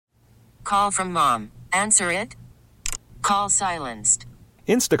Call from mom. Answer it. Call silenced.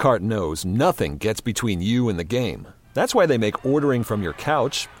 Instacart knows nothing gets between you and the game. That's why they make ordering from your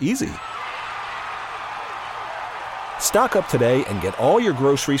couch easy. Stock up today and get all your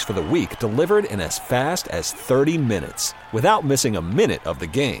groceries for the week delivered in as fast as 30 minutes without missing a minute of the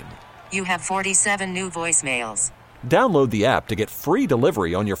game. You have 47 new voicemails. Download the app to get free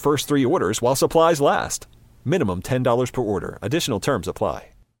delivery on your first 3 orders while supplies last. Minimum $10 per order. Additional terms apply.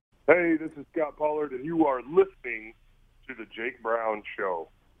 Hey, this is Scot Pollard, and you are listening to The Jake Brown Show.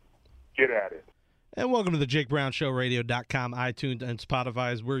 Get at it. And welcome to the Jake Brown Show, radio.com, iTunes, and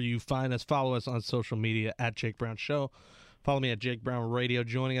Spotify is where you find us. Follow us on social media at Jake Brown Show. Follow me at Jake Brown Radio.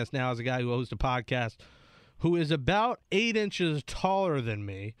 Joining us now is a guy who hosts a podcast who is about 8 inches taller than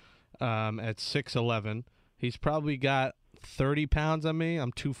me at 6'11". He's probably got 30 pounds on me.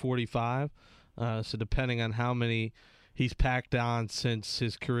 I'm 245. So depending on how many he's packed on since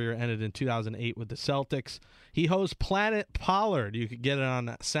his career ended in 2008 with the Celtics. He hosts Planet Pollard. You can get it on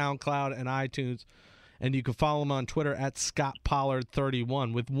SoundCloud and iTunes. And you can follow him on Twitter at Scot Pollard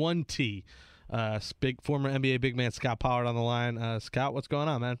 31 with 1 T. Former NBA big man Scot Pollard on the line. Scott, what's going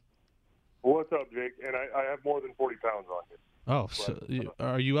on, man? What's up, Jake? And I have more than 40 pounds on you. Oh, so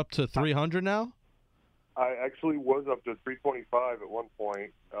are you up to 300 now? I actually was up to 325 at one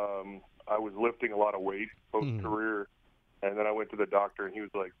point. I was lifting a lot of weight post-career, and then I went to the doctor, and he was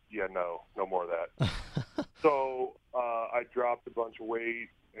like, yeah, no more of that. So I dropped a bunch of weight,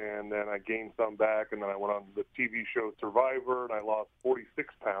 and then I gained some back, and then I went on the TV show Survivor, and I lost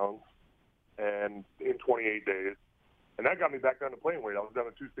 46 pounds and in 28 days. And that got me back down to playing weight. I was down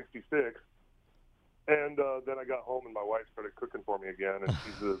to 266. And then I got home, and my wife started cooking for me again, and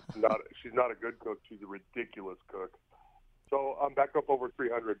she's not a good cook. She's a ridiculous cook. So I'm back up over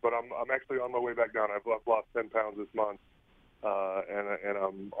 300, but I'm actually on my way back down. I've lost 10 pounds this month, and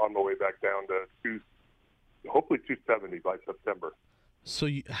I'm on my way back down to hopefully 270 by September. So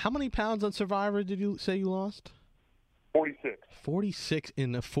how many pounds on Survivor did you say you lost? 46. 46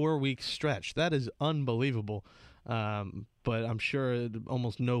 in a 4-week stretch. That is unbelievable. But I'm sure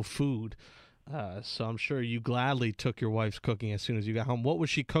almost no food. So I'm sure you gladly took your wife's cooking as soon as you got home. What was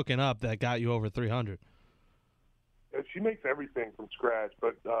she cooking up that got you over 300? She makes everything from scratch,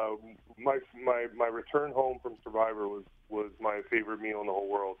 but my return home from Survivor was my favorite meal in the whole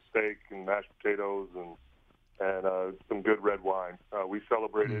world: steak and mashed potatoes and some good red wine. We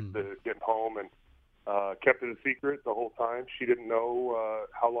celebrated getting home and kept it a secret the whole time. She didn't know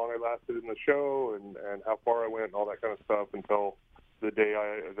how long I lasted in the show and how far I went and all that kind of stuff until the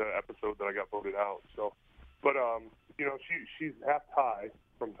episode that I got voted out. So, but she's half Thai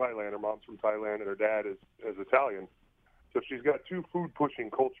from Thailand. Her mom's from Thailand, and her dad is Italian. So she's got 2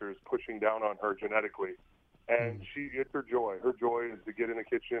 food-pushing cultures pushing down on her genetically. And it's her joy. Her joy is to get in the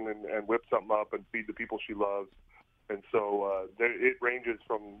kitchen and whip something up and feed the people she loves. And so it ranges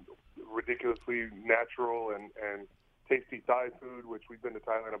from ridiculously natural and tasty Thai food, which we've been to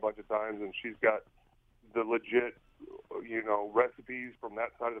Thailand a bunch of times, and she's got the legit, recipes from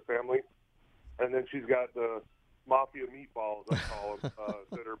that side of the family. And then she's got the mafia meatballs, I call them,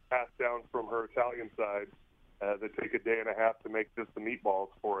 that are passed down from her Italian side. That take a day and a half to make just the meatballs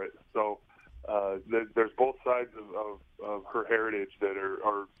for it. So there's both sides of her heritage that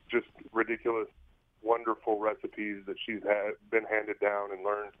are just ridiculous, wonderful recipes that she's been handed down and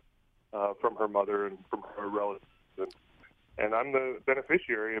learned from her mother and from her relatives. And I'm the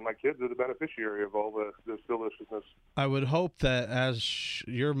beneficiary, and my kids are the beneficiary of all this deliciousness. I would hope that as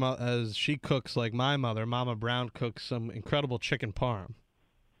she cooks like my mother, Mama Brown cooks some incredible chicken parm.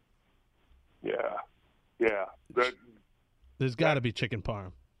 Yeah. There's got to be chicken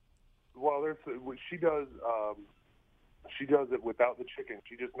parm. Well, she does it without the chicken.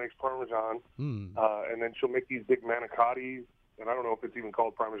 She just makes Parmesan, and then she'll make these big manicottis. And I don't know if it's even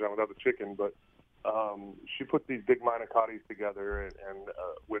called Parmesan without the chicken, but she puts these big manicottis together, and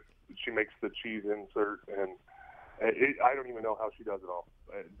she makes the cheese insert, and I don't even know how she does it all.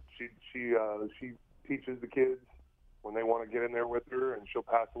 She teaches the kids when they want to get in there with her, and she'll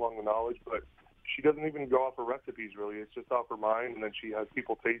pass along the knowledge, but she doesn't even go off her recipes, really. It's just off her mind, and then she has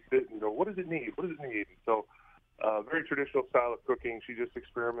people taste it and go, what does it need? What does it need? And so very traditional style of cooking. She just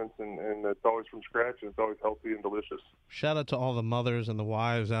experiments, and it's always from scratch, and it's always healthy and delicious. Shout out to all the mothers and the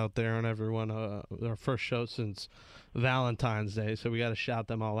wives out there and everyone. Our first show since Valentine's Day, so we got to shout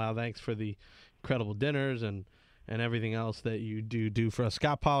them all out. Thanks for the incredible dinners and everything else that you do for us.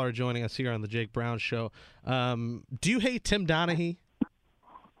 Scot Pollard joining us here on the Jake Brown Show. Do you hate Tim Donaghy?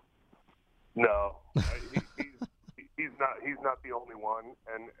 No, he's not the only one,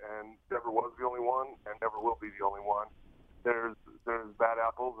 and never was the only one, and never will be the only one. there's bad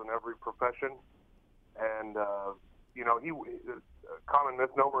apples in every profession, and common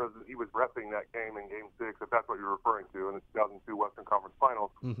misnomer is that he was reffing that game in Game 6, if that's what you're referring to, in the 2002 Western Conference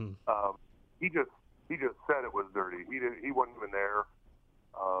Finals. Mm-hmm. He just said it was dirty. He wasn't even there,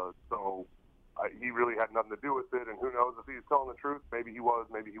 so he really had nothing to do with it. And who knows if he's telling the truth? Maybe he was,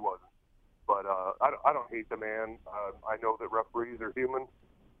 maybe he wasn't. But I don't hate the man. I know that referees are human,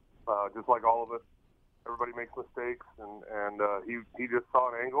 just like all of us. Everybody makes mistakes, and he just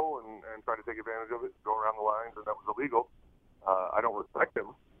saw an angle and tried to take advantage of it, go around the lines, and that was illegal. I don't respect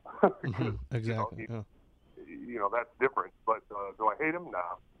him. Mm-hmm. Exactly. That's different. But do I hate him?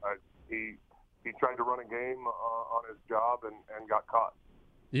 Nah. He tried to run a game on his job and got caught.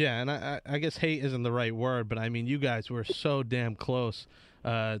 Yeah, and I guess hate isn't the right word, but I mean, you guys were so damn close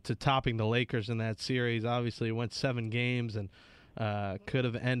to topping the Lakers in that series. Obviously, it went 7 games and could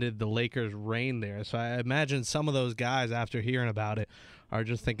have ended the Lakers' reign there. So I imagine some of those guys, after hearing about it, are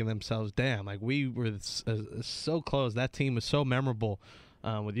just thinking to themselves, damn, like we were so close. That team was so memorable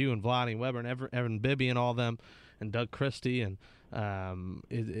with you and Vlade and Weber and Evan Bibby and all them and Doug Christie. And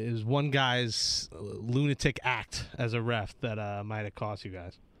it is one guy's lunatic act as a ref that might have cost you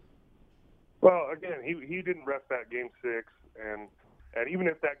guys. Well, again, he didn't ref that Game 6. And even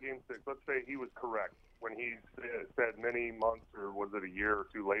if that Game 6, let's say he was correct when he said many months, or was it a year or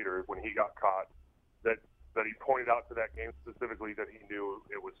two later, when he got caught, that he pointed out to that game specifically that he knew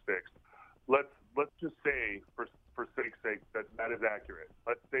it was fixed. Let's just say, for sake's sake, that is accurate.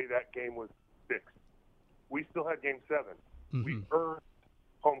 Let's say that game was fixed. We still had Game 7. Mm-hmm. We earned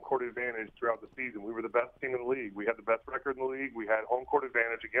home court advantage throughout the season. We were the best team in the league. We had the best record in the league. We had home court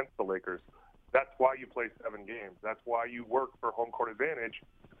advantage against the Lakers. That's why you play 7 games. That's why you work for home court advantage,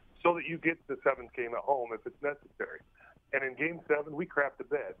 so that you get the 7th game at home if it's necessary. And in Game 7, we crapped the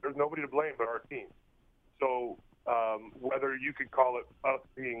bed. There's nobody to blame but our team. So whether you could call it us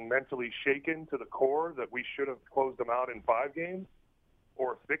being mentally shaken to the core that we should have closed them out in 5 games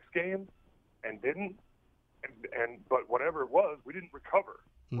or 6 games and didn't, but whatever it was, we didn't recover.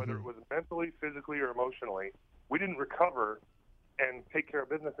 Mm-hmm. Whether it was mentally, physically, or emotionally, we didn't recover and take care of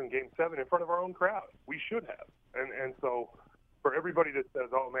business in Game 7 in front of our own crowd. We should have. And so for everybody that says,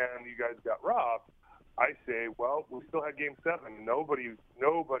 oh, man, you guys got robbed, I say, well, we still had Game 7. Nobody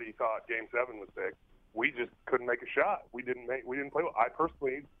thought Game 7 was fixed. We just couldn't make a shot. We didn't play well. I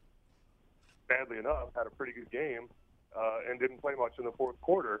personally, badly enough, had a pretty good game and didn't play much in the fourth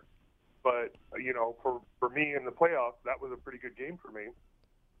quarter. But, for me in the playoffs, that was a pretty good game for me.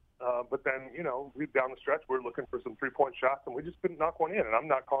 But then, we down the stretch, we're looking for some three-point shots, and we just couldn't knock one in. And I'm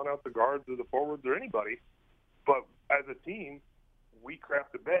not calling out the guards or the forwards or anybody, but as a team, we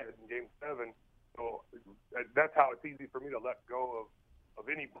crapped the bed in Game 7. So that's how it's easy for me to let go of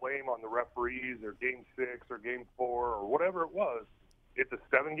any blame on the referees or Game 6 or Game 4 or whatever it was. It's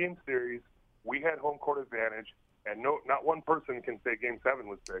a 7-game series. We had home court advantage, and not one person can say Game 7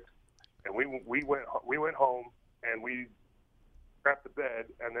 was fixed. And we went home and we crapped the bed,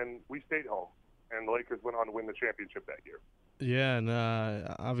 and then we stayed home. And the Lakers went on to win the championship that year. Yeah, and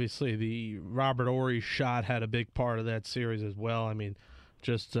obviously the Robert Horry shot had a big part of that series as well. I mean,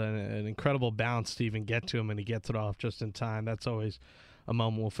 just an incredible bounce to even get to him, and he gets it off just in time. That's always a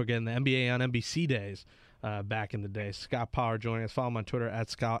moment we'll forget in the NBA on NBC days back in the day. Scot Pollard joining us. Follow him on Twitter at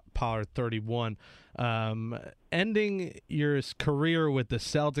Scot Pollard 31. Ending your career with the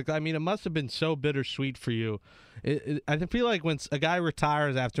Celtics, I mean, it must have been so bittersweet for you. I feel like when a guy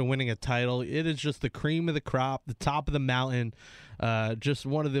retires after winning a title, it is just the cream of the crop, the top of the mountain, just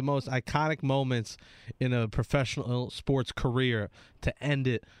one of the most iconic moments in a professional sports career to end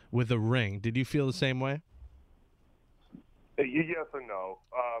it with a ring. Did you feel the same way? Yes and no.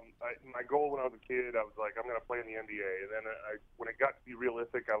 My goal when I was a kid, I was like, I'm going to play in the NBA. And then when it got to be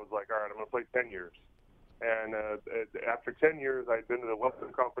realistic, I was like, all right, I'm going to play 10 years. And after 10 years, I'd been to the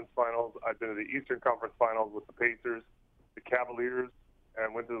Western Conference Finals. I'd been to the Eastern Conference Finals with the Pacers, the Cavaliers,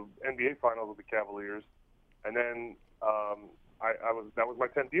 and went to the NBA Finals with the Cavaliers. And then that was my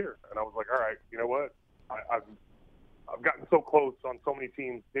 10th year. And I was like, all right, you know what? I've gotten so close on so many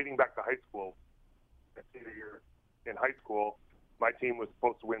teams dating back to high school. In high school, my team was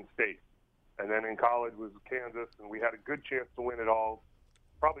supposed to win state. And then in college was Kansas, and we had a good chance to win it all,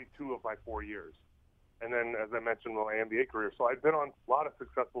 probably 2 of my 4 years. And then, as I mentioned, my NBA career. So I'd been on a lot of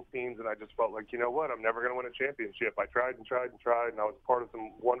successful teams, and I just felt like, you know what, I'm never going to win a championship. I tried and tried and tried, and I was part of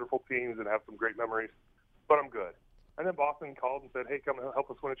some wonderful teams and have some great memories, but I'm good. And then Boston called and said, hey, come help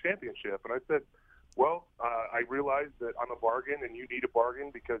us win a championship. And I said, well, I realized that I'm a bargain, and you need a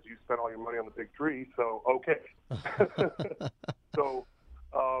bargain because you spent all your money on the big three, so okay. So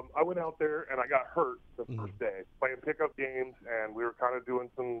I went out there and I got hurt the first day playing pickup games, and we were kind of doing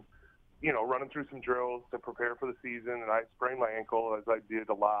some, running through some drills to prepare for the season, and I sprained my ankle as I did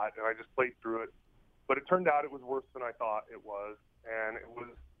a lot, and I just played through it. But it turned out it was worse than I thought it was, and it was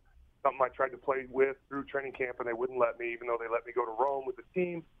something I tried to play with through training camp, and they wouldn't let me, even though they let me go to Rome with the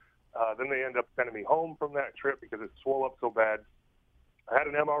team. Then they ended up sending me home from that trip because it swelled up so bad. I had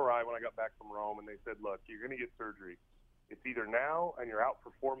an MRI when I got back from Rome, and they said, look, you're going to get surgery. It's either now and you're out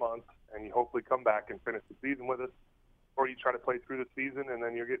for 4 months and you hopefully come back and finish the season with us, or you try to play through the season and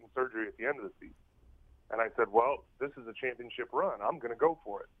then you're getting surgery at the end of the season. And I said, well, this is a championship run. I'm going to go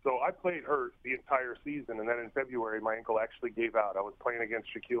for it. So I played hurt the entire season, and then in February my ankle actually gave out. I was playing against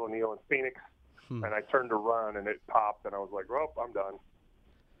Shaquille O'Neal in Phoenix, and I turned to run, and it popped, and I was like, well, I'm done.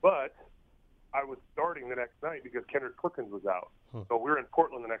 But I was starting the next night because Kendrick Perkins was out. So we were in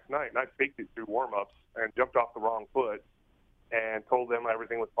Portland the next night, and I faked it through warm-ups and jumped off the wrong foot and told them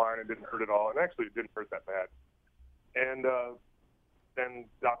everything was fine and didn't hurt at all. And actually it didn't hurt that bad. And then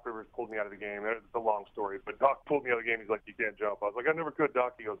Doc Rivers pulled me out of the game. It's a long story, but Doc pulled me out of the game. He's like, you can't jump. I was like, I never could,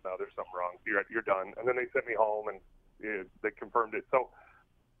 Doc. He goes, no, there's something wrong. You're done. And then they sent me home, and they confirmed it. So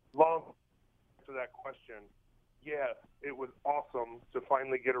long to that question, yes, it was awesome to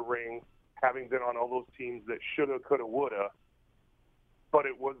finally get a ring, having been on all those teams that shoulda, coulda, woulda. But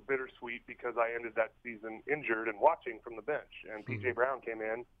it was bittersweet because I ended that season injured and watching from the bench. And P.J. Brown came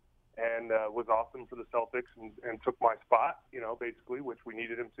in and was awesome for the Celtics and took my spot, basically, which we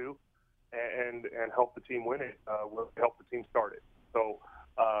needed him to, and helped the team win it, helped the team start it. So,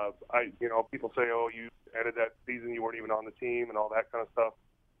 people say, oh, you ended that season, you weren't even on the team and all that kind of stuff.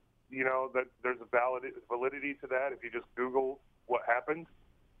 That there's a validity to that. If you just Google what happened,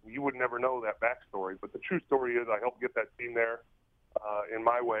 you would never know that backstory. But the true story is I helped get that team there in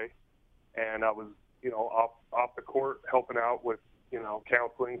my way, and I was, off the court helping out with,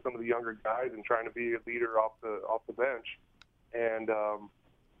 counseling some of the younger guys and trying to be a leader off the bench. And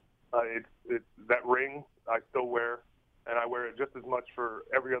it's that ring I still wear, and I wear it just as much for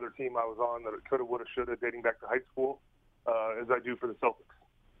every other team I was on that it coulda, woulda, shoulda, dating back to high school, as I do for the Celtics.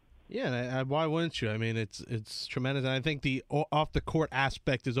 Yeah, why wouldn't you? I mean, it's tremendous, and I think the off the court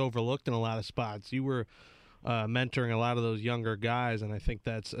aspect is overlooked in a lot of spots. You were mentoring a lot of those younger guys, and I think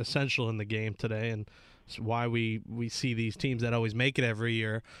that's essential in the game today, and it's why we see these teams that always make it every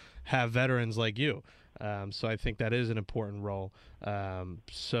year have veterans like you. So I think that is an important role.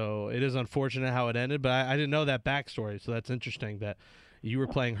 So it is unfortunate how it ended, but I didn't know that backstory, so that's interesting that you were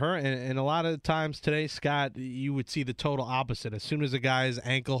playing her. And a lot of times today, Scott, you would see the total opposite. As soon as a guy's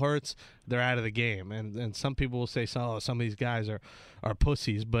ankle hurts, they're out of the game. And some people will say, some of these guys are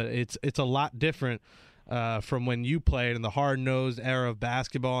pussies, but it's a lot different from when you played in the hard-nosed era of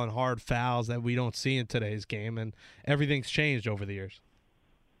basketball and hard fouls that we don't see in today's game. And everything's changed over the years.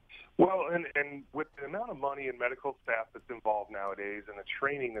 Well, and with the amount of money and medical staff that's involved nowadays and the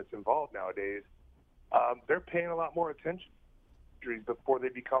training that's involved nowadays, they're paying a lot more attention to injuries before they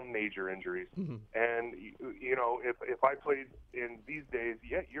become major injuries. Mm-hmm. And, if I played in these days,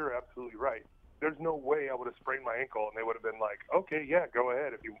 yeah, you're absolutely right. There's no way I would have sprained my ankle and they would have been like, okay, yeah, go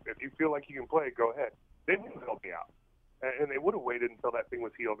ahead. If you feel like you can play, go ahead. They wouldn't have helped me out. And they would have waited until that thing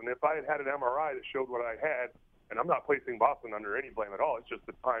was healed. And if I had an MRI that showed what I had, and I'm not placing Boston under any blame at all. It's just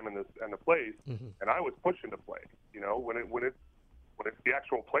the time and the place. Mm-hmm. And I was pushing to play. When it's the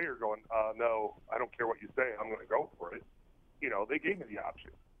actual player going, no, I don't care what you say, I'm going to go for it. They gave me the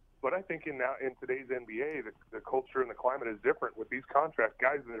option. But I think in today's NBA, the culture and the climate is different with these contracts.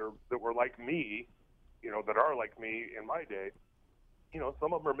 Guys that were like me, that are like me in my day.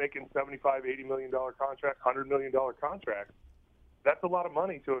 Some of them are making $75, $80 million contracts, $100 million contracts. That's a lot of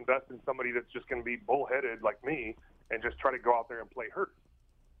money to invest in somebody that's just going to be bullheaded like me and just try to go out there and play hurt.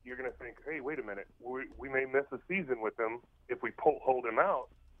 You're going to think, hey, wait a minute, we may miss a season with him if we hold him out,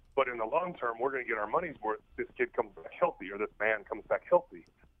 but in the long term, we're going to get our money's worth if this kid comes back healthy or this man comes back healthy,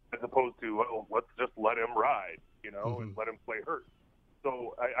 as opposed to, well, let's just let him ride, mm-hmm. and let him play hurt.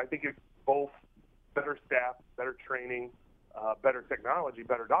 So I think it's both better staff, better training, better technology,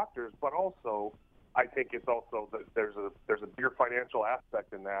 better doctors, but also I think it's also that there's a bigger financial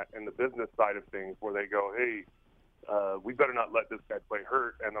aspect in that, and the business side of things where they go, hey, we better not let this guy play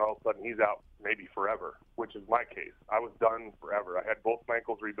hurt, and then all of a sudden he's out maybe forever, which is my case. I was done forever. I had both my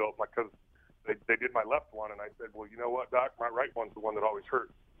ankles rebuilt because they did my left one, and I said, well, you know what, Doc, my right one's the one that always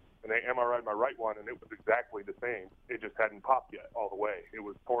hurts. And they MRI'd my right one, and it was exactly the same. It just hadn't popped yet all the way. It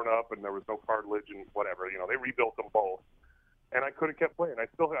was torn up, and there was no cartilage and whatever. They rebuilt them both. And I could have kept playing. I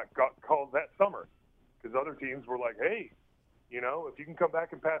still got called that summer. Because other teams were like, hey, if you can come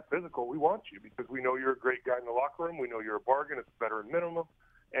back and pass physical, we want you because we know you're a great guy in the locker room. We know you're a bargain. It's better in minimum.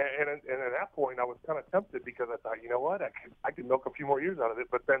 And at that point, I was kind of tempted because I thought, you know what, I could milk a few more years out of it.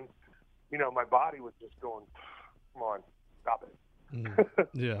 But then, my body was just going, come on, stop it.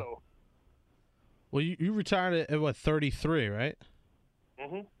 Yeah. So, well, you retired at what, 33, right?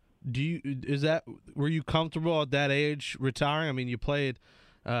 Mm-hmm. Were you comfortable at that age retiring? I mean, you played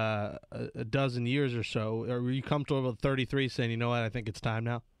a dozen years or so. Or were you comfortable at 33 saying, you know what, I think it's time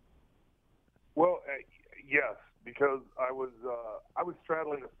now? Well, yes, because I was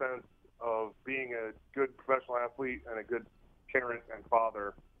straddling the fence of being a good professional athlete and a good parent and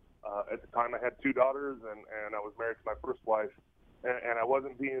father. At the time, I had 2 daughters, and I was married to my first wife, and I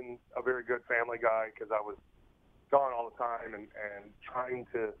wasn't being a very good family guy because I was gone all the time and trying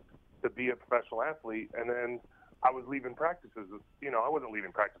to be a professional athlete. And then I was leaving practices. I wasn't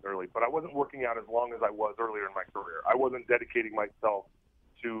leaving practice early, but I wasn't working out as long as I was earlier in my career. I wasn't dedicating myself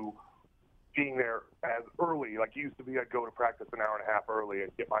to being there as early. Like it used to be, I'd go to practice an hour and a half early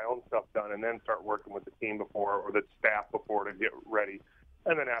and get my own stuff done and then start working with the team before or the staff before to get ready.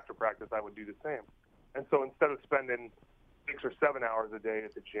 And then after practice, I would do the same. And so instead of spending 6 or 7 hours a day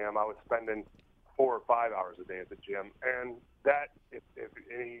at the gym, I was spending 4 or 5 hours a day at the gym. And that, if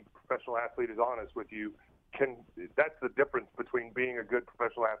any professional athlete is honest with you, that's the difference between being a good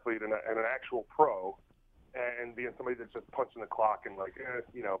professional athlete and an actual pro and being somebody that's just punching the clock and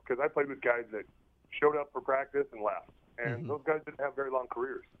because I played with guys that showed up for practice and left. And those guys didn't have very long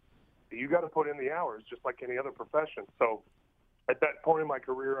careers. You got to put in the hours just like any other profession. So at that point in my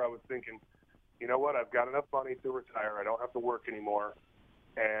career, I was thinking, you know what, I've got enough money to retire. I don't have to work anymore.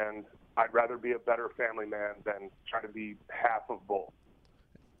 And I'd rather be a better family man than try to be half of both.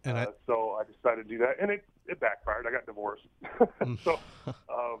 And so I decided to do that. And it backfired. I got divorced. So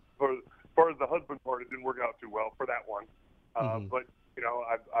for as far as the husband part, it didn't work out too well for that one. But,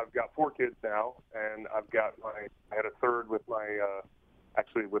 I've got 4 kids now, and I had a third with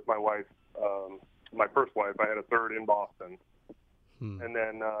with my wife, my first wife. I had a third in Boston. And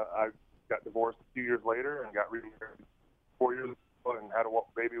then I got divorced a few years later and got remarried 4 years ago and had a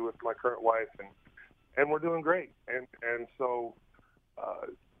baby with my current wife, and we're doing great. And so,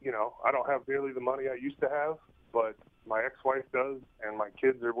 I don't have nearly the money I used to have, but my ex-wife does, and my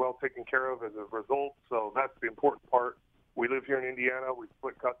kids are well taken care of as a result. So that's the important part. We live here in Indiana. We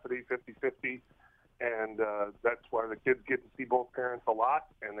split custody 50-50, and that's why the kids get to see both parents a lot,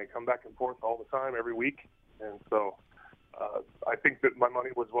 and they come back and forth all the time every week. And so I think that my money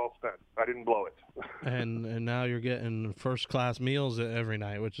was well spent. I didn't blow it. and now you're getting first-class meals every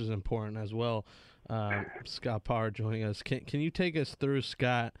night, which is important as well. Scot Pollard joining us. Can you take us through,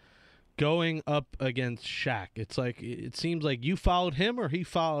 Scott, going up against Shaq? It's like, it seems like you followed him or he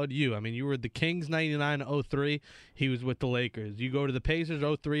followed you. I mean, you were the Kings 99-03. He was with the Lakers. You go to the Pacers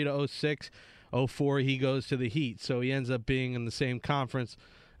 03-06. 04, he goes to the Heat. So he ends up being in the same conference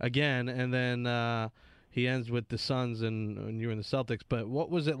again. And then he ends with the Suns and you're in the Celtics. But what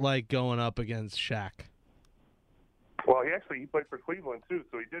was it like going up against Shaq? Well, he played for Cleveland too,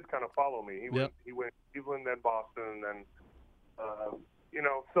 so he did kind of follow me. He went Cleveland, then Boston, and then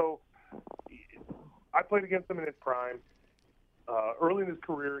so I played against him in his prime. Early in his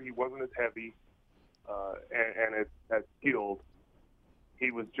career, he wasn't as heavy and as skilled.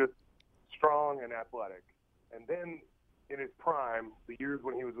 He was just strong and athletic. And then in his prime, the years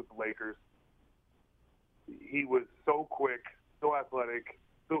when he was with the Lakers, he was so quick, so athletic,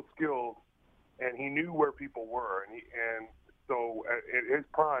 so skilled, and he knew where people were. And so at his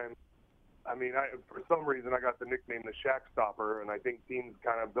prime, I mean, for some reason, I got the nickname the Shaq Stopper, and I think teams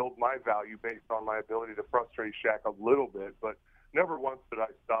kind of build my value based on my ability to frustrate Shaq a little bit, but never once did I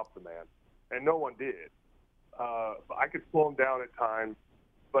stop the man, and no one did. I could slow him down at times,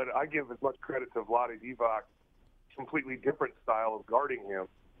 but I give as much credit to Vlade Divac's completely different style of guarding him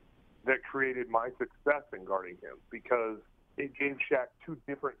that created my success in guarding him, because it gave Shaq 2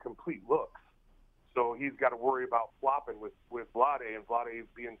 different complete looks. So he's got to worry about flopping with Vlade, and Vlade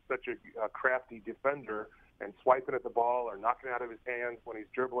being such a crafty defender and swiping at the ball or knocking it out of his hands when he's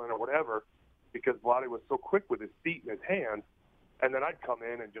dribbling or whatever, because Vlade was so quick with his feet and his hands. And then I'd come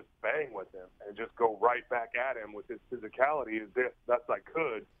in and just bang with him and just go right back at him with his physicality as best I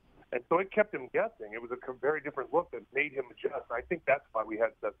could. And so it kept him guessing. It was a very different look that made him adjust. I think that's why we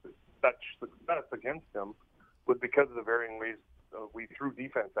had such success against him, was because of the varying ways we threw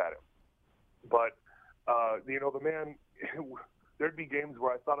defense at him. But, the man, there'd be games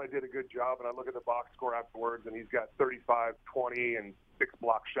where I thought I did a good job, and I look at the box score afterwards, and he's got 35, 20, and 6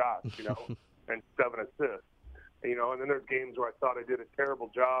 block shots, and 7 assists. And then there's games where I thought I did a terrible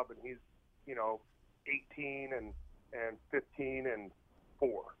job, and he's, 18 and 15 and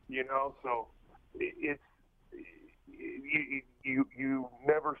 4, So it's you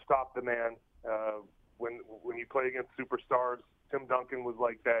never stop the man. When you play against superstars, Tim Duncan was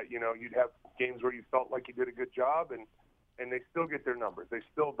like that. You'd have games where you felt like you did a good job, and they still get their numbers. They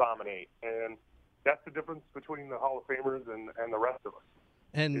still dominate, and that's the difference between the Hall of Famers and the rest of us.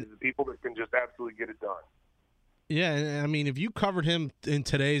 And is the people that can just absolutely get it done. Yeah, and I mean, if you covered him in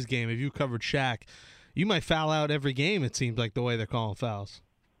today's game, if you covered Shaq, you might foul out every game. It seems like the way they're calling fouls.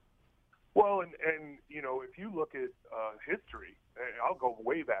 Well, and if you look at history, I'll go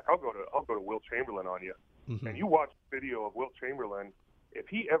way back. I'll go to Wilt Chamberlain on you, and you watch the video of Wilt Chamberlain. If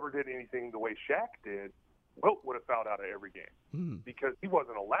he ever did anything the way Shaq did, Wilt would have fouled out of every game because he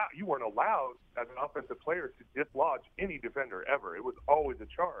wasn't allowed. You weren't allowed as an offensive player to dislodge any defender ever. It was always a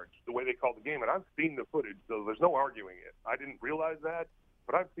charge the way they called the game, and I've seen the footage, so there's no arguing it. I didn't realize that,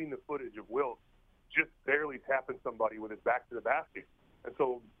 but I've seen the footage of Wilt just barely tapping somebody with his back to the basket, and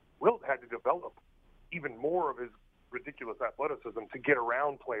so Wilt had to develop even more of his ridiculous athleticism to get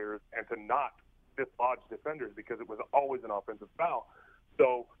around players and to not dislodge defenders because it was always an offensive foul.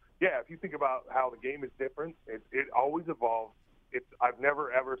 So, yeah, if you think about how the game is different, it always evolves. I've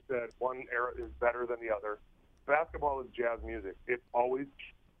never, ever said one era is better than the other. Basketball is jazz music. It always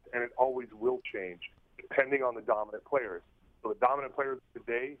and it always will change depending on the dominant players. So the dominant players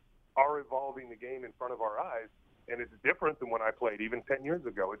today are evolving the game in front of our eyes, and it's different than when I played even 10 years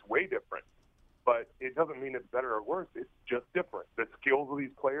ago. It's way different. But it doesn't mean it's better or worse. It's just different. The skills of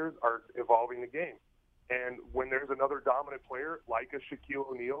these players are evolving the game. And when there's another dominant player like a Shaquille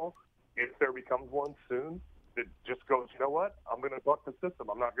O'Neal, if there becomes one soon, that just goes, you know what, I'm going to buck the system.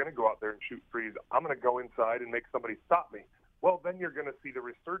 I'm not going to go out there and shoot threes. I'm going to go inside and make somebody stop me. Well, then you're going to see the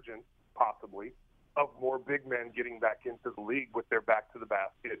resurgence, possibly, of more big men getting back into the league with their back to the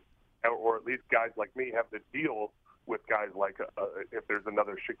basket, or at least guys like me have to deal with guys like if there's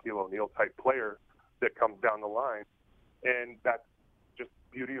another Shaquille O'Neal type player that comes down the line. And that's just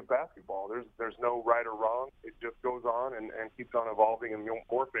beauty of basketball. There's no right or wrong. It just goes on and keeps on evolving and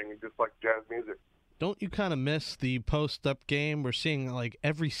morphing, just like jazz music. Don't you kind of miss the post-up game? We're seeing like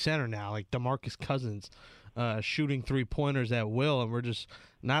every center now, like DeMarcus Cousins, shooting three-pointers at will, and we're just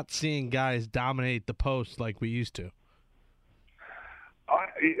not seeing guys dominate the post like we used to.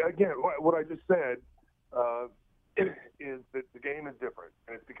 Again, what I just said is that the game is different,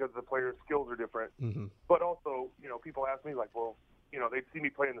 and it's because the players' skills are different. But also, people ask me, like, well, they'd see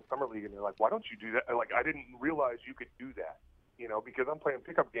me play in the summer league, and they're like, why don't you do that? Like, I didn't realize you could do that, because I'm playing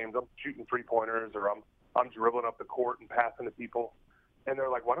pickup games. I'm shooting three-pointers, or I'm dribbling up the court and passing to people. And they're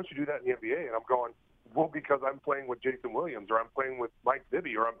like, why don't you do that in the NBA? And I'm going, well, because I'm playing with Jason Williams, or I'm playing with Mike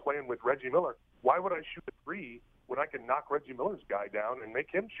Bibby, or I'm playing with Reggie Miller. Why would I shoot a three when I can knock Reggie Miller's guy down and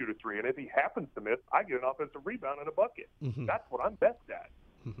make him shoot a three? And if he happens to miss, I get an offensive rebound and a bucket. That's what I'm best at.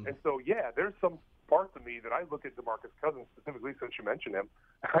 And so, yeah, there's some parts of me that I look at DeMarcus Cousins specifically, since you mentioned him.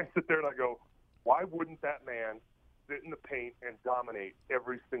 I sit there and I go, why wouldn't that man sit in the paint and dominate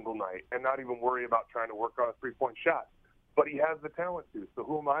every single night and not even worry about trying to work on a three-point shot? But he has the talent to. So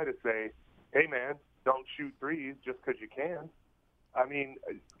who am I to say, hey, man, don't shoot threes just because you can? I mean,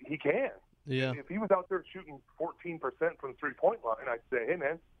 he can. Yeah. If he was out there shooting 14% from the three-point line, I'd say, hey,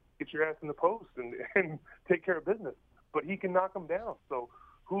 man, get your ass in the post and take care of business. But he can knock them down. So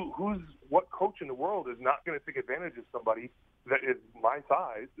what coach in the world is not going to take advantage of somebody that is my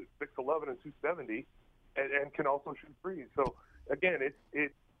size, 6'11" and 270, and can also shoot threes? So, again,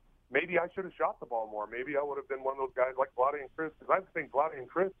 it's maybe I should have shot the ball more. Maybe I would have been one of those guys like Vlade and Chris, because I think Vlade and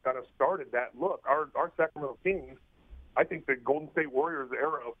Chris kind of started that look. Our Sacramento Kings, I think the Golden State Warriors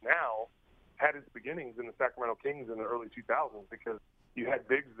era of now had its beginnings in the Sacramento Kings in the early 2000s, because you had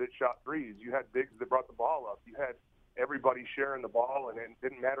bigs that shot threes. You had bigs that brought the ball up. You had everybody sharing the ball, and it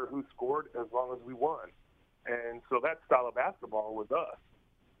didn't matter who scored as long as we won. And so that style of basketball was us,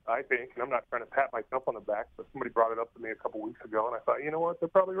 I think. And I'm not trying to pat myself on the back, but somebody brought it up to me a couple weeks ago, and I thought, you know what, they're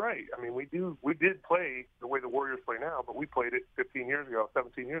probably right. I mean, we did play the way the Warriors play now, but we played it 15 years ago,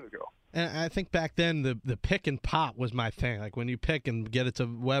 17 years ago. And I think back then the pick and pop was my thing. Like when you pick and get it to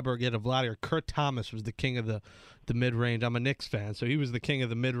Weber, get it to Vlade, or Kurt Thomas was the king of the mid-range. I'm a Knicks fan, so he was the king of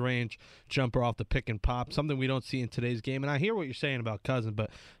the mid-range jumper off the pick and pop, something we don't see in today's game. And I hear what you're saying about Cousins,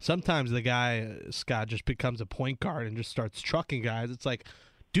 but sometimes the guy, Scott, just becomes a point guard and just starts trucking guys. It's like,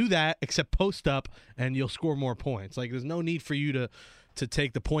 do that, except post up, and you'll score more points. Like, there's no need for you to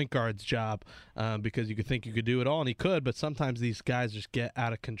take the point guard's job because you could think you could do it all, and he could, but sometimes these guys just get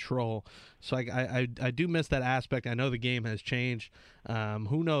out of control. So I do miss that aspect. I know the game has changed.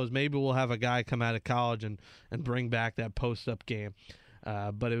 Who knows? Maybe we'll have a guy come out of college and bring back that post-up game.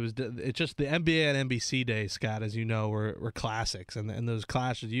 But it's just the NBA and NBC days, Scott, as you know, were classics, and those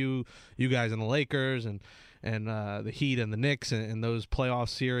clashes, you guys and the Lakers and the Heat and the Knicks and those playoff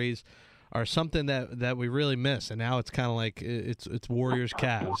series are something that we really miss. And now it's kind of like it's Warriors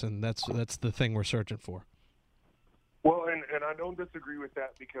Cavs, and that's the thing we're searching for. Well, and I don't disagree with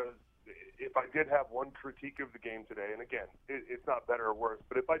that, because if I did have one critique of the game today, and again, it's not better or worse,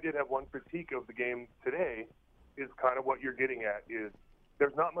 but if I did have one critique of the game today, is kind of what you're getting at, is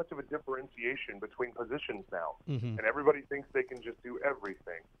there's not much of a differentiation between positions now. Mm-hmm. And everybody thinks they can just do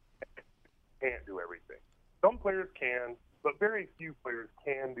everything. Can't do everything. Some players can, but very few players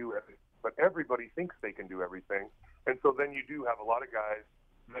can do everything. But everybody thinks they can do everything. And so then you do have a lot of guys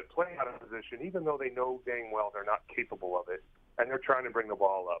that play out of position, even though they know dang well they're not capable of it, and they're trying to bring the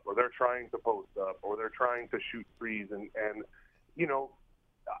ball up, or they're trying to post up, or they're trying to shoot threes. And you know,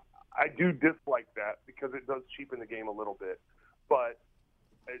 I do dislike that, because it does cheapen the game a little bit. But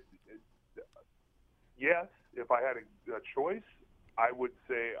yes, if I had a choice, I would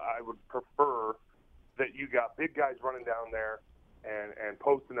say I would prefer that you got big guys running down there and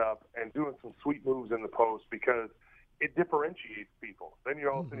posting up and doing some sweet moves in the post, because it differentiates people. Then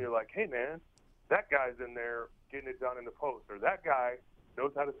all of a sudden you're like, hey, man, that guy's in there getting it done in the post, or that guy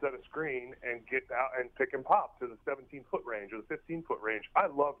knows how to set a screen and get out and pick and pop to the 17-foot range or the 15-foot range. I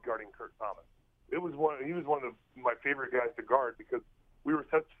loved guarding Kurt Thomas. He was one of my favorite guys to guard, because we were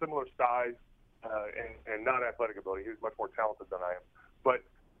such similar size and not athletic ability. He was much more talented than I am. But,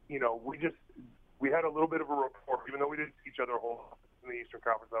 you know, we had a little bit of a rapport, even though we didn't see each other a whole lot in the Eastern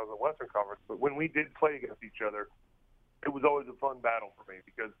Conference. I was in the Western Conference. But when we did play against each other, it was always a fun battle for me,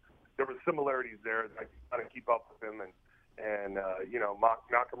 because there were similarities there that I could kind of keep up with him and you know,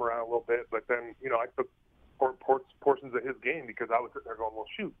 knock him around a little bit. But then, you know, I took portions of his game, because I was sitting there going, well,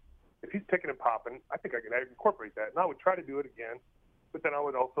 shoot, if he's picking and popping, I think I can incorporate that. And I would try to do it again, but then I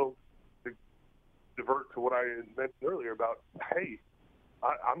would also divert to what I mentioned earlier about, hey,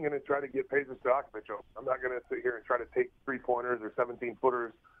 I'm going to try to get Peja Stojakovic open. I'm not going to sit here and try to take 3-pointers or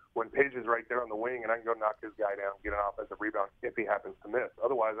 17-footers when Page is right there on the wing, and I can go knock his guy down and get an offensive rebound if he happens to miss.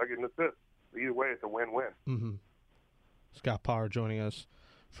 Otherwise, I get an assist. Either way, it's a win-win. Mm-hmm. Scot Pollard joining us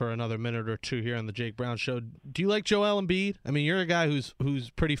for another minute or two here on the Jake Brown Show. Do you like Joel Embiid? I mean, you're a guy who's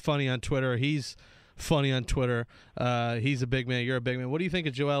pretty funny on Twitter. He's funny on Twitter. He's a big man. You're a big man. What do you think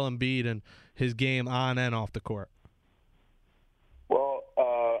of Joel Embiid and his game on and off the court? Well,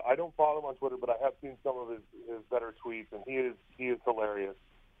 I don't follow him on Twitter, but I have seen some of his better tweets, and he is hilarious.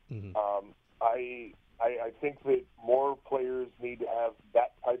 Mm-hmm. I think that more players need to have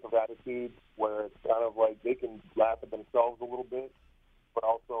that type of attitude, where it's kind of like they can laugh at themselves a little bit, but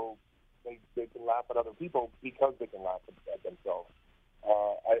also they can laugh at other people because they can laugh at themselves.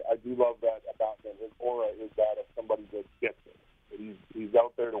 I do love that about him. His aura is that of somebody that gets it. He's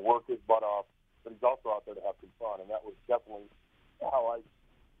out there to work his butt off, but he's also out there to have good fun, and that was definitely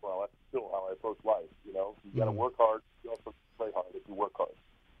that's still how I approach life. You know, you got to work hard. You also play hard if you work hard.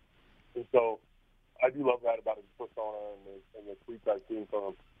 And so I do love that about his persona and the tweets I've seen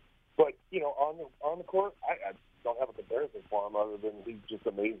from him. But, you know, on the court, I don't have a comparison for him other than he's just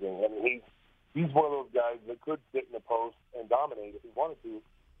amazing. I mean, he's one of those guys that could sit in the post and dominate if he wanted to.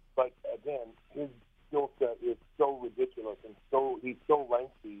 But, again, his skill set is so ridiculous, and he's so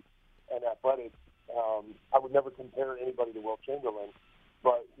lengthy and athletic. I would never compare anybody to Wilt Chamberlain,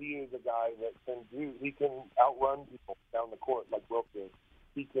 but he is a guy that he can outrun people down the court like Wilt did.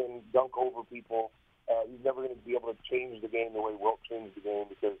 He can dunk over people. He's never going to be able to change the game the way Wilt changed the game,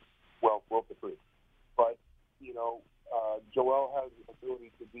 because, well, Wilt's the truth. But, you know, Joel has the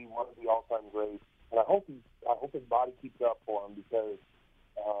ability to be one of the all-time greats, and I hope his body keeps up for him, because,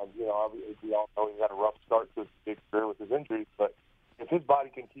 you know, obviously we all know he's had a rough start to his big career with his injuries, but if his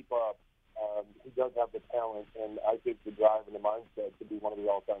body can keep up, he does have the talent, and I think the drive and the mindset to be one of the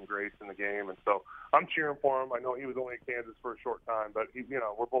all-time greats in the game. And so I'm cheering for him. I know he was only in Kansas for a short time, but you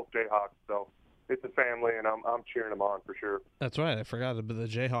know, we're both Jayhawks, so it's a family, and I'm cheering him on for sure. That's right. I forgot the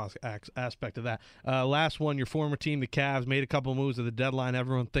Jayhawks aspect of that. Last one, your former team, the Cavs, made a couple moves at the deadline.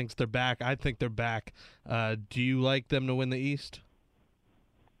 Everyone thinks they're back. I think they're back. Do you like them to win the East?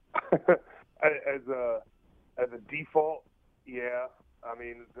 As a default, yeah. I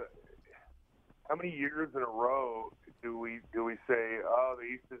mean, how many years in a row do we say, oh, the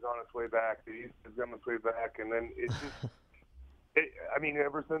East is on its way back, the East is on its way back, and then it just I mean,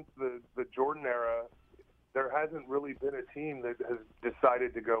 ever since the Jordan era, there hasn't really been a team that has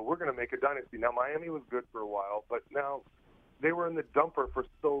decided to go, we're going to make a dynasty. Now, Miami was good for a while, but now they were in the dumper for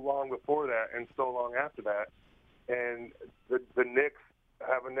so long before that and so long after that, and the Knicks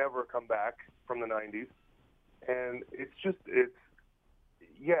have never come back from the 90s, and it's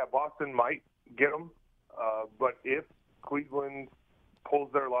yeah, Boston might get them, but if Cleveland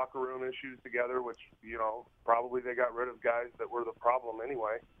pulls their locker room issues together, which, probably they got rid of guys that were the problem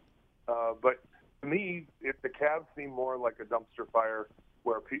anyway. But to me, if the Cavs seem more like a dumpster fire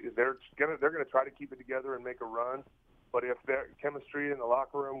where they're gonna try to keep it together and make a run, but if their chemistry in the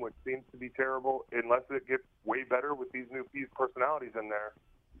locker room, which seems to be terrible, unless it gets way better with these new personalities in there,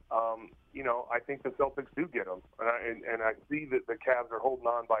 I think the Celtics do get them, and I see that the Cavs are holding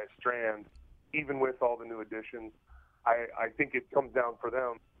on by a strand, even with all the new additions. I think it comes down for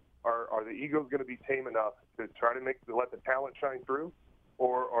them. Are the egos going to be tame enough to try to let the talent shine through,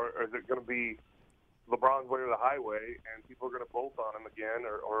 or is it going to be LeBron's way or the highway, and people are going to bolt on him again,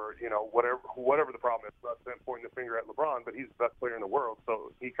 or whatever the problem is? I'm not pointing the finger at LeBron, but he's the best player in the world,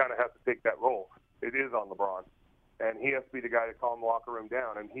 so he kind of has to take that role. It is on LeBron, and he has to be the guy to calm the locker room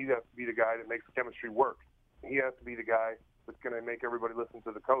down, and he has to be the guy that makes chemistry work. He has to be the guy that's going to make everybody listen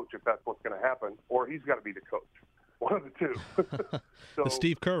to the coach if that's what's going to happen, or he's got to be the coach. One of the two. So, the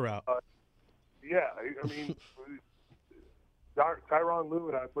Steve Kerr route. Yeah, I mean, Tyronn Lue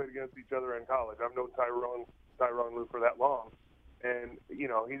and I played against each other in college. I've known Tyronn Lue for that long. And,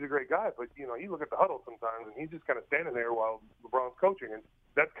 he's a great guy, but, you look at the huddle sometimes, and he's just kind of standing there while LeBron's coaching. And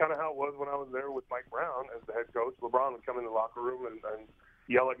that's kind of how it was when I was there with Mike Brown as the head coach. LeBron would come in the locker room and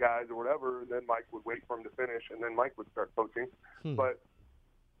yell at guys or whatever, and then Mike would wait for him to finish, and then Mike would start coaching. But,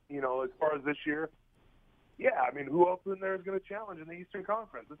 as far as this year, yeah, I mean, who else in there is going to challenge in the Eastern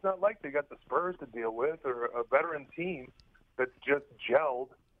Conference? It's not like they got the Spurs to deal with or a veteran team that's just gelled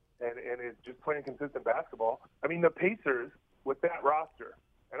and is just playing consistent basketball. I mean, the Pacers with that roster,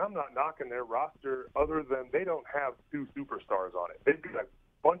 and I'm not knocking their roster other than they don't have two superstars on it. They've got a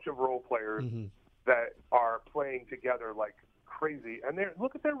bunch of role players that are playing together like crazy. And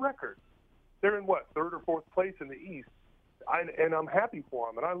look at their record. They're in, third or fourth place in the East. And I'm happy for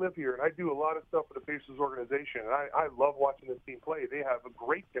them, and I live here, and I do a lot of stuff for the Pacers organization, and I love watching this team play. They have a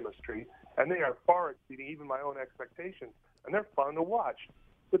great chemistry, and they are far exceeding even my own expectations, and they're fun to watch.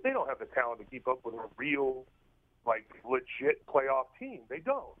 But they don't have the talent to keep up with a real, legit playoff team. They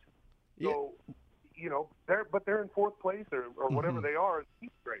don't. Yeah. So, they're in fourth place or whatever they are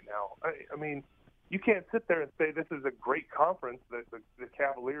right now. I mean, you can't sit there and say this is a great conference, that the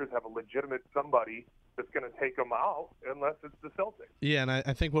Cavaliers have a legitimate somebody that's going to take them out unless it's the Celtics. Yeah, and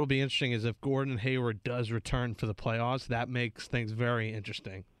I think what will be interesting is if Gordon Hayward does return for the playoffs, that makes things very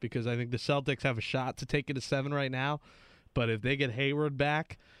interesting because I think the Celtics have a shot to take it to 7 right now, but if they get Hayward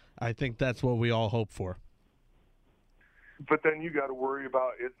back, I think that's what we all hope for. But then you got to worry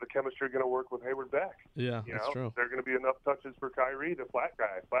about, is the chemistry going to work with Hayward back? Yeah, that's true. There are going to be enough touches for Kyrie, the flat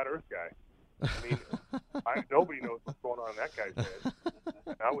Earth guy. I mean, nobody knows what's going on in that guy's head.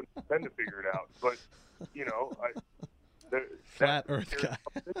 I wouldn't pretend to figure it out. But, flat Earth guy.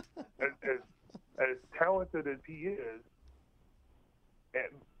 as talented as he is, and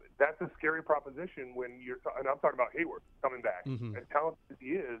that's a scary proposition when and I'm talking about Hayward coming back. As talented as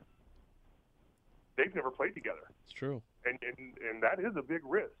he is, they've never played together. It's true. And that is a big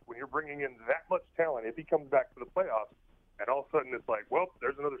risk when you're bringing in that much talent. If he comes back to the playoffs, and all of a sudden it's like, well,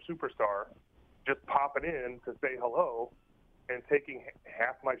 there's another superstar just popping in to say hello and taking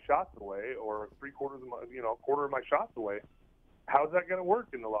half my shots away or quarter of my shots away. How's that going to work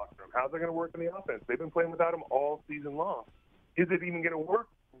in the locker room? How's that going to work in the offense? They've been playing without him all season long. Is it even going to work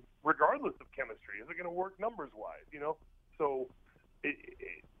regardless of chemistry? Is it going to work numbers-wise? So,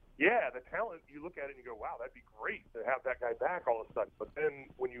 the talent, you look at it and you go, wow, that'd be great to have that guy back all of a sudden. But then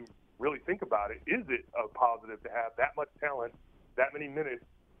when you really think about it, is it a positive to have that much talent, that many minutes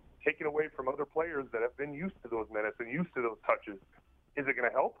taken away from other players that have been used to those minutes and used to those touches? Is it going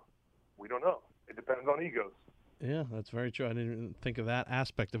to help? We don't know. It depends on egos. Yeah, that's very true. I didn't even think of that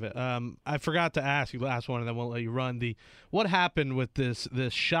aspect of it. I forgot to ask you the last one, and then we'll let you run. What happened with this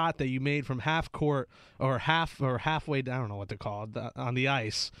shot that you made from half court or halfway? I don't know what to call it, on the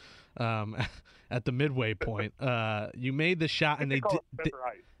ice at the midway point. You made the shot, and they did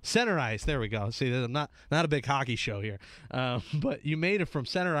center ice. There we go. See, I'm not a big hockey show here, but you made it from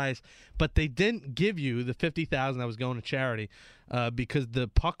center ice. But they didn't give you the $50,000 that was going to charity because the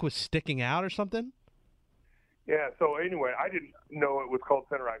puck was sticking out or something. Yeah, so anyway, I didn't know it was called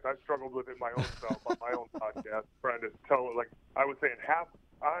center ice. I struggled with it myself on my own podcast, trying to tell it, I was saying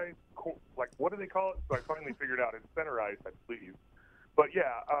what do they call it? So I finally figured out it's center ice, I believe. But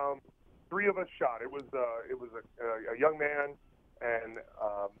yeah, 3 of us shot. It was a young man, and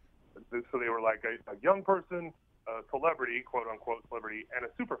so they were like a young person, a celebrity, quote unquote celebrity, and a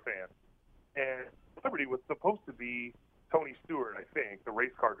super fan. And celebrity was supposed to be Tony Stewart, I think, the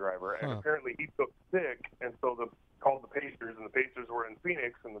race car driver, and apparently he took sick, and so called the Pacers, and the Pacers were in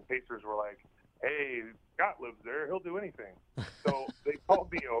Phoenix, and the Pacers were like, hey, Scott lives there. He'll do anything. So they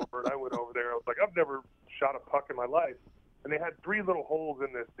called me over, and I went over there. I was like, I've never shot a puck in my life. And they had 3 little holes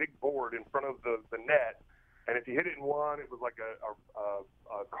in this big board in front of the net. And if you hit it in one, it was like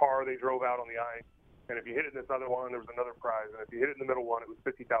a car they drove out on the ice. And if you hit it in this other one, there was another prize. And if you hit it in the middle one, it was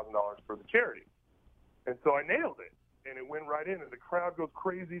 $50,000 for the charity. And so I nailed it. And it went right in. And the crowd goes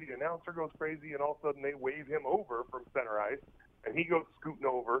crazy. The announcer goes crazy. And all of a sudden, they wave him over from center ice. And he goes scooting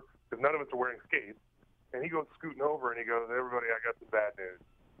over, because none of us are wearing skates. And he goes scooting over, and he goes, everybody, I got some bad news.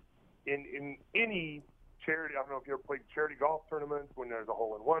 In any charity, I don't know if you ever played charity golf tournaments when there's a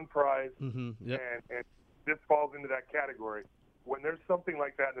hole-in-one prize. Mm-hmm. Yep. And this falls into that category. When there's something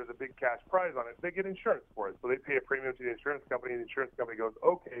like that and there's a big cash prize on it, they get insurance for it. So they pay a premium to the insurance company, and the insurance company goes,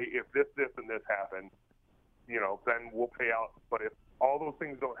 okay, if this, and this happen, then we'll pay out. But if all those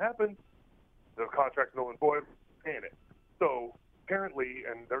things don't happen, the contract's null and void, paying it. So apparently,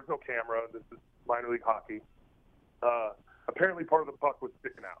 and there's no camera, this is minor league hockey, apparently part of the puck was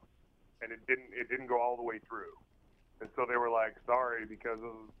sticking out, and it didn't go all the way through. And so they were like, sorry, because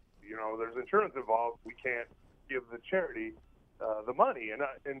of, there's insurance involved, we can't give the charity the money.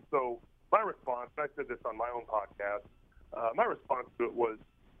 And so my response, and I said this on my own podcast, my response to it was,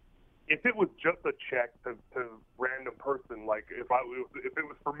 if it was just a check to random person, like if it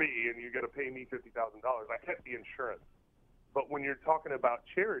was for me and you got to pay me $50,000, I get the insurance. But when you're talking about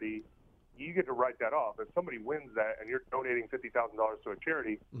charity, you get to write that off. If somebody wins that and you're donating $50,000 to a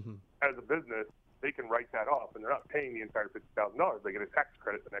charity, as a business, they can write that off, and they're not paying the entire $50,000. They get a tax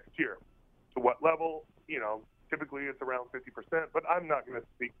credit the next year. To what level? Typically it's around 50%, but I'm not going to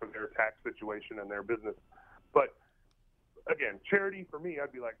speak for their tax situation and their business. But again, charity for me,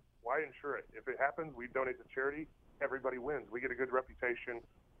 I'd be like, why insure it? If it happens, we donate to charity, everybody wins. We get a good reputation,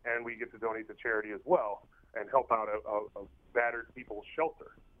 and we get to donate to charity as well and help out a battered people's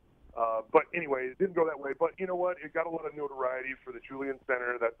shelter. But anyway, it didn't go that way. But you know what? It got a lot of notoriety for the Julian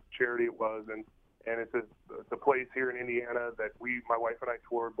Center. That's the charity it was. And it's a place here in Indiana that my wife and I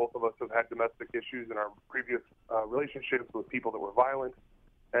toured. Both of us have had domestic issues in our previous relationships with people that were violent.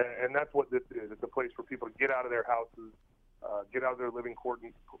 And that's what this is. It's a place for people to get out of their houses, get out of their living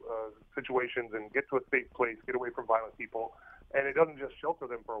quarters situations, and get to a safe place, get away from violent people. And it doesn't just shelter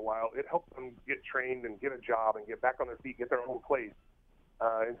them for a while. It helps them get trained and get a job and get back on their feet, get their own place.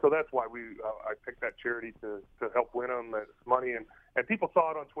 And so that's why I picked that charity to help win them money. And people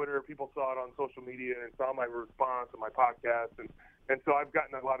saw it on Twitter, people saw it on social media, and saw my response and my podcast. And so I've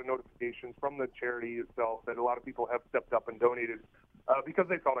gotten a lot of notifications from the charity itself that a lot of people have stepped up and donated because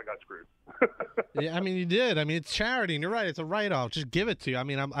they thought I got screwed. Yeah, I mean, you did. I mean, it's charity, and you're right. It's a write-off. Just give it to you. I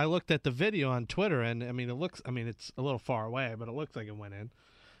mean, I looked at the video on Twitter, and I mean, it's a little far away, but it looks like it went in.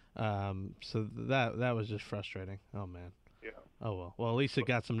 So that was just frustrating. Oh, man. Yeah. Oh, well. Well, at least it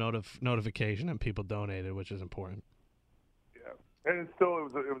got some notification and people donated, which is important. Yeah. And it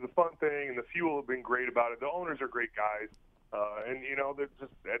was a fun thing, and the fuel have been great about it. The owners are great guys. And, they're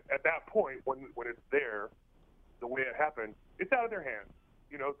just at that point, when it's there, the way it happened, it's out of their hands.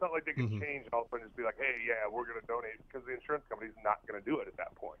 It's not like they can change all of a sudden and just be like, hey, yeah, we're going to donate, because the insurance company's not going to do it at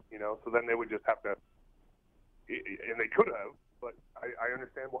that point, So then they would just have to, and they could have, but I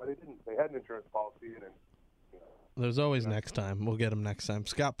understand why they didn't. They had an insurance policy, and there's always next time. We'll get him next time.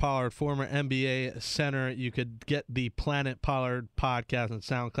 Scot Pollard, former NBA center. You could get the Planet Pollard podcast on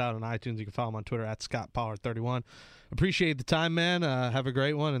SoundCloud and iTunes. You can follow him on Twitter at Scot Pollard31. Appreciate the time, man. Have a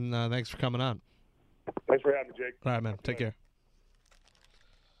great one, and thanks for coming on. Thanks for having me, Jake. All right, man. Take care.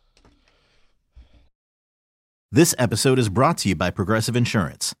 This episode is brought to you by Progressive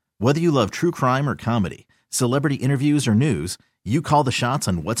Insurance. Whether you love true crime or comedy, celebrity interviews or news, you call the shots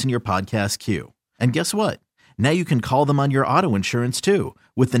on what's in your podcast queue. And guess what? Now you can call them on your auto insurance, too,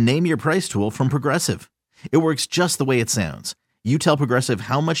 with the Name Your Price tool from Progressive. It works just the way it sounds. You tell Progressive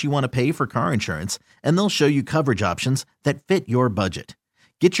how much you want to pay for car insurance, and they'll show you coverage options that fit your budget.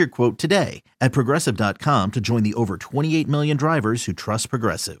 Get your quote today at Progressive.com to join the over 28 million drivers who trust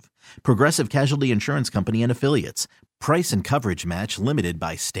Progressive. Progressive Casualty Insurance Company and Affiliates. Price and coverage match limited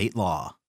by state law.